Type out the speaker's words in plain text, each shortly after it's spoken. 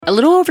A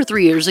little over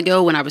 3 years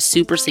ago, when I was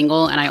super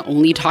single and I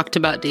only talked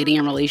about dating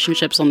and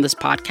relationships on this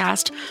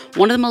podcast,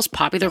 one of the most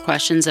popular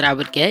questions that I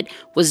would get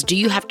was, do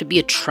you have to be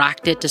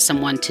attracted to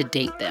someone to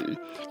date them?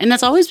 And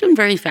that's always been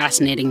very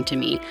fascinating to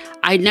me.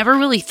 I never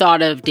really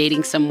thought of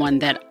dating someone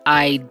that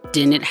I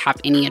didn't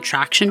have any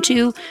attraction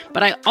to,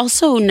 but I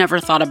also never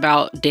thought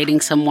about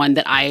dating someone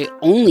that I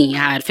only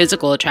had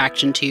physical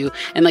attraction to,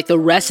 and like the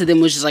rest of them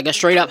was just like a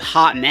straight up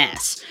hot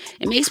mess.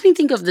 It makes me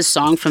think of this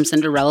song from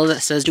Cinderella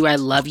that says, do I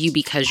love you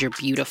because you're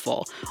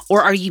beautiful?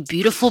 Or are you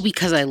beautiful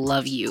because I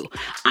love you?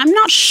 I'm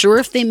not sure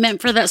if they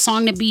meant for that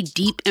song to be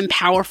deep and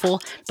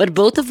powerful, but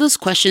both of those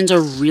questions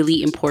are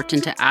really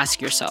important to ask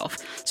yourself.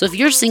 So if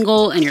you're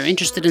single and you're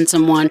interested in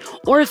someone,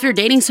 or if you're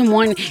dating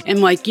someone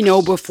and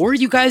before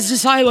you guys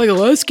decide,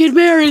 let's get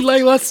married,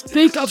 let's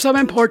think of some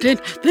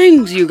important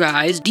things, you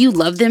guys. Do you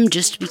love them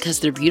just because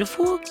they're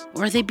beautiful?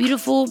 Or are they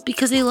beautiful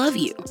because they love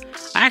you?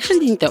 I actually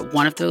think that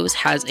one of those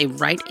has a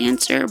right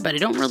answer, but I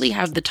don't really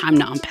have the time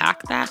to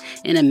unpack that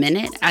in a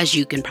minute. As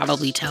you can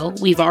probably tell,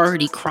 we've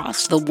already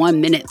crossed the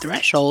 1 minute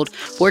threshold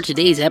for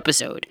today's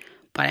episode.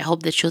 But I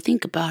hope that you'll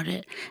think about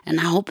it, and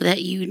I hope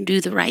that you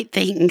do the right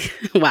thing.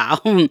 Wow,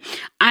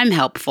 I'm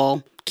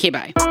helpful. Okay,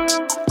 bye.